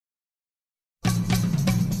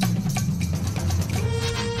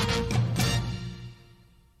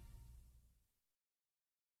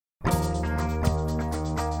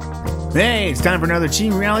Hey, it's time for another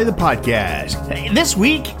Team Reality, the podcast. Hey, this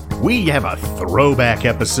week, we have a throwback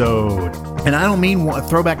episode. And I don't mean a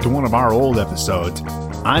throwback to one of our old episodes.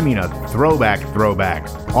 I mean a throwback,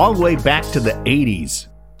 all the way back to the 80s.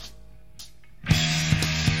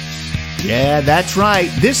 Yeah, that's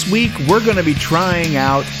right. This week, we're going to be trying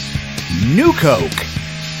out New Coke.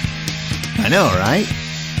 I know, right?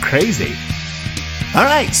 Crazy. All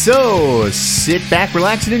right, so sit back,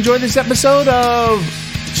 relax, and enjoy this episode of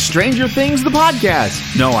Stranger Things, the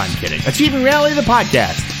podcast. No, I'm kidding. Achieving Reality, the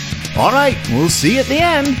podcast. All right, we'll see you at the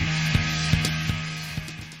end.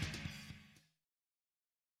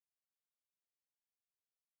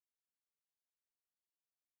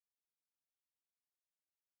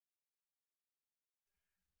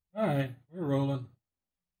 All right, we're rolling.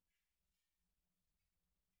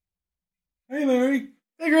 Hey, Larry.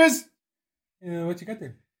 Hey, Chris. Yeah, what you got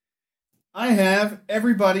there? I have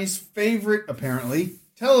everybody's favorite, apparently,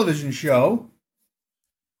 television show,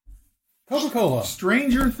 Coca-Cola.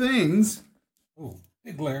 Stranger Things. Oh,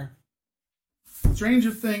 big glare.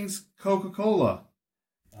 Stranger Things Coca-Cola.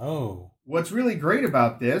 Oh. What's really great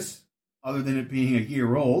about this, other than it being a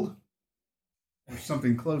year old, or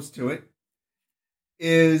something close to it,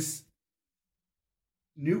 is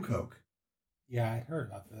New Coke. Yeah, I heard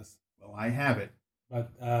about this. Well, I have it.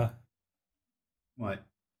 But, What?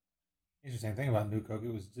 interesting thing about New Coke,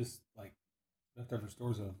 it was just like leftover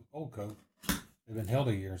stores of old Coke. They've been held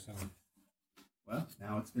a year, so Well,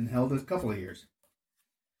 now it's been held a couple of years.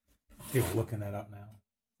 people are looking that up now.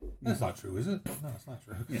 That's not true, is it? No, it's not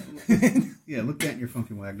true. Yeah, yeah, look that in your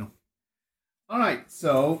funky wagnall. All right,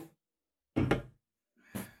 so I'm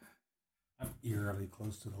eerily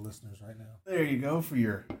close to the listeners right now. there you go for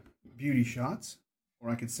your beauty shots. Or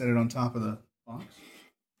I could set it on top of the box.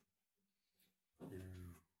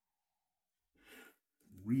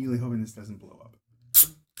 Really hoping this doesn't blow up.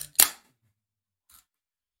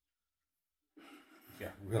 Yeah,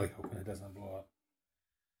 really hoping it doesn't blow up.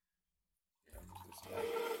 Yeah, move this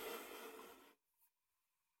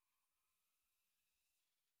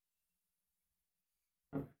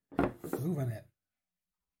back. Moving it.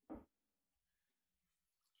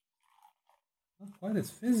 Not quite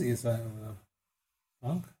as fizzy as the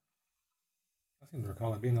funk. I seem to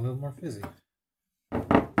recall it being a little more fizzy.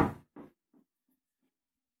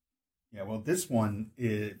 Yeah, well, this one,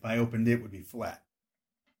 if I opened it, would be flat.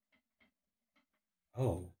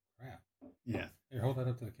 Oh, crap. Yeah. Here, hold that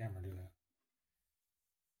up to the camera and do that.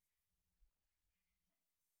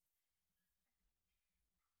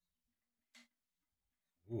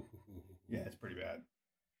 Ooh. Yeah, it's pretty bad.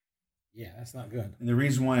 Yeah, that's not good. And the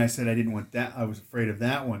reason why I said I didn't want that, I was afraid of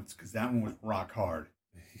that one, is because that one was rock hard.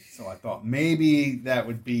 So I thought maybe that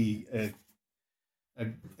would be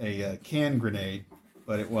a can grenade,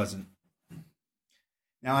 but it wasn't.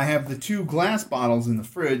 Now I have the two glass bottles in the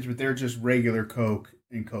fridge, but they're just regular Coke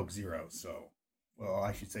and Coke Zero. So, well,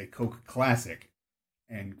 I should say Coke Classic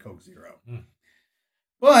and Coke Zero.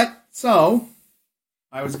 But, so,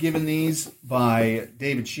 I was given these by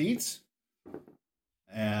David Sheets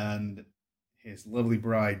and his lovely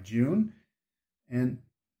bride, June. And,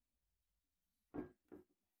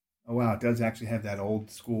 oh wow, it does actually have that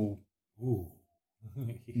old school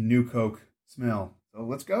New Coke smell. So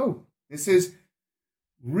let's go. This is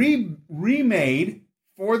remade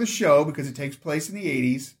for the show because it takes place in the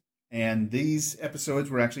 80s. And these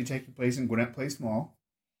episodes were actually taking place in Gwinnett Place Mall,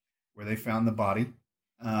 where they found the body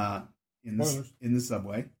in the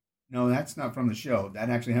subway. No, that's not from the show.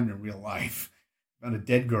 That actually happened in real life. Found a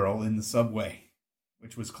dead girl in the subway,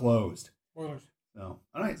 which was closed. Spoilers. So,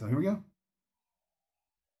 all right, so here we go.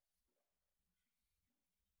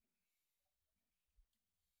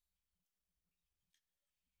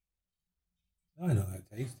 I know that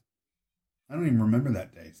taste. I don't even remember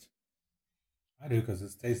that taste. I do because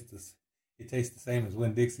it tastes the same as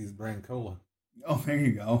Winn-Dixie's brand cola. Oh, there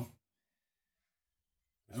you go.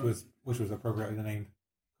 Which was appropriately named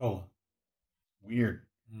cola. Weird.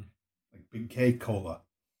 Like Big K Cola.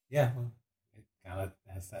 Yeah, well, it kind of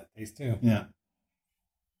has that taste too. Yeah.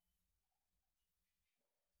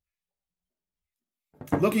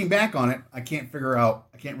 Looking back on it, I can't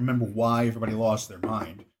remember why everybody lost their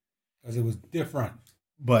mind. Because it was different.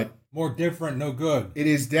 But more different, no good. It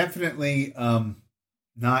is definitely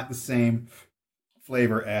not the same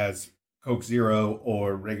flavor as Coke Zero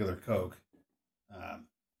or regular Coke.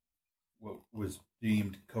 What was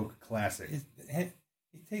deemed Coke Classic.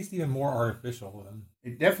 It tastes even more artificial than...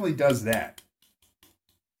 It definitely does that.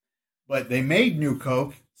 But they made New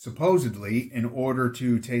Coke, supposedly, in order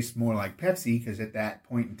to taste more like Pepsi, because at that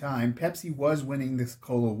point in time, Pepsi was winning this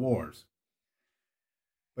cola wars.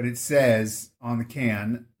 But it says on the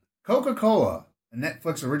can, Coca-Cola, a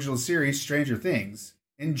Netflix original series, Stranger Things.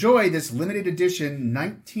 Enjoy this limited edition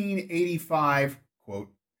 1985,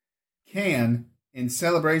 quote, can in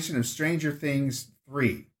celebration of Stranger Things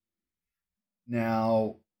 3.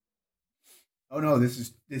 Now, oh no,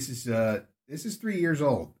 this is 3 years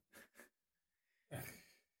old.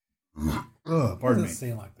 Pardon me. Doesn't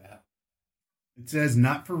seem like that. It says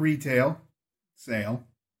not for retail sale,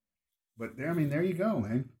 but there you go,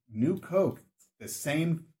 man. New Coke, the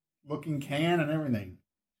same looking can and everything.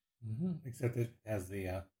 Mm-hmm. Except it has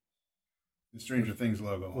the Stranger Things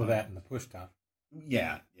logo. Well, that and the push top.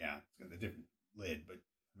 Yeah. It's got the different lid, but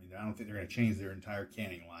I don't think they're going to change their entire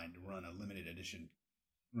canning line to run a limited edition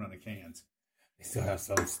run of cans. They still have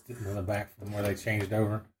some sitting in the back from where they changed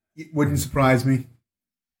over. It wouldn't surprise me.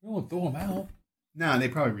 We won't throw them out. No, they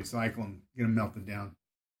probably recycle them, get them melted down.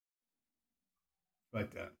 But,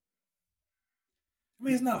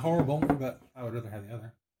 it's not horrible, but I would rather have the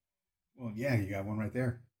other. Well, yeah, you got one right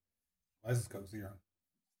there. This is Coke Zero.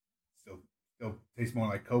 Still tastes more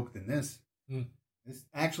like Coke than this. Mm. This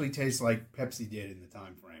actually tastes like Pepsi did in the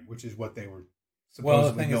time frame, which is what they were supposedly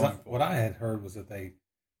Well, the thing going is, for. what I had heard was that they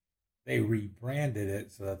rebranded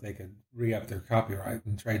it so that they could re-up their copyright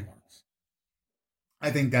and trademarks.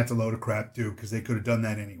 I think that's a load of crap, too, because they could have done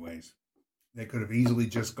that anyways. They could have easily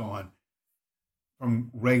just gone from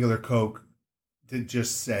regular Coke to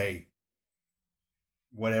just say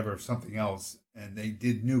whatever, something else, and they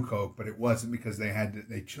did New Coke, but it wasn't because they had to,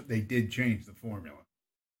 they did change the formula.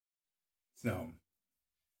 So,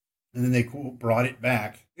 and then they brought it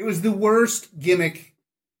back. It was the worst gimmick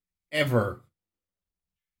ever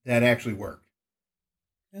that actually worked.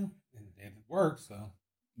 Yeah, it works, so.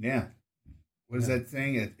 Yeah. What is that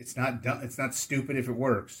saying? It's not dumb, it's not stupid if it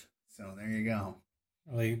works. So there you go.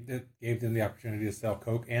 Well, it gave them the opportunity to sell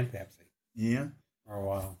Coke and Pepsi. Yeah. For a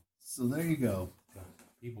while. So there you go. So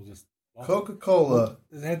people just... Coca-Cola.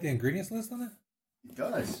 Does it have the ingredients list on it? It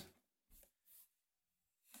does.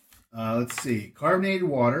 Let's see. Carbonated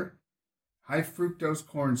water, high fructose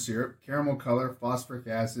corn syrup, caramel color, phosphoric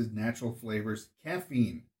acid, natural flavors,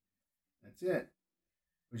 caffeine. That's it.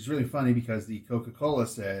 Which is really funny because the Coca-Cola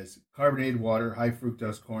says carbonated water, high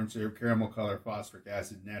fructose corn syrup, caramel color, phosphoric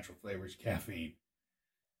acid, natural flavors, caffeine.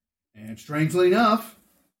 And strangely enough,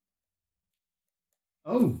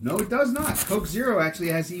 oh, no, it does not. Coke Zero actually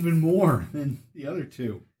has even more than the other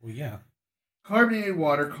two. Well, yeah. Carbonated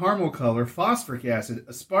water, caramel color, phosphoric acid,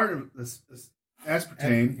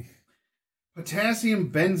 aspartame, potassium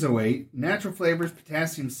benzoate, natural flavors,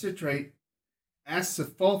 potassium citrate,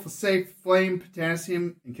 acesulfosate, flame,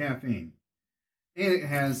 potassium, and caffeine. And it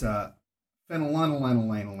has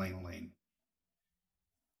phenylalanine.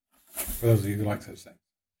 For those of you who like such things.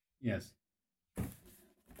 Yes.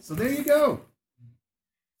 So there you go.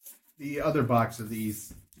 The other box of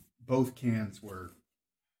these, both cans were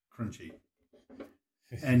crunchy.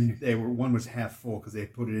 And one was half full because they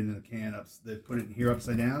put it in the can they put it in here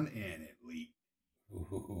upside down and it leaked.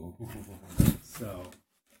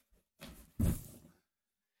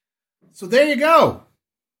 So there you go.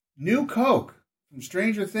 New Coke from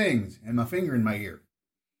Stranger Things and my finger in my ear.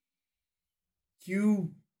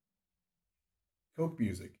 Cue Coke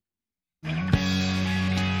music.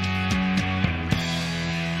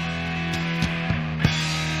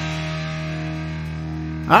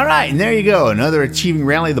 All right, and there you go. Another Achieving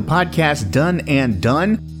Rally, the podcast done and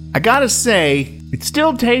done. I gotta say, it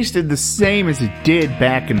still tasted the same as it did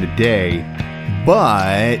back in the day,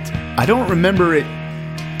 but I don't remember it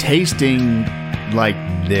tasting like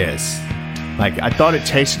this. Like, I thought it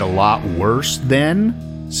tasted a lot worse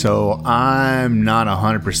then, so I'm not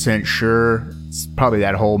 100% sure. It's probably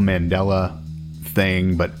that whole Mandela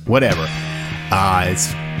thing, but whatever.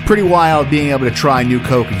 It's pretty wild being able to try New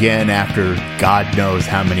Coke again after God knows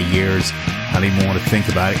how many years. I don't even want to think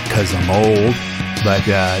about it because I'm old. But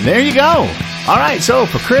there you go. All right, so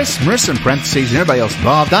for Chris, Marissa in parentheses, and everybody else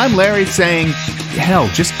involved, I'm Larry saying, hell,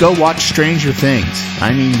 just go watch Stranger Things.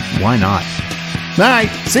 I mean, why not? All right,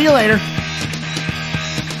 see you later.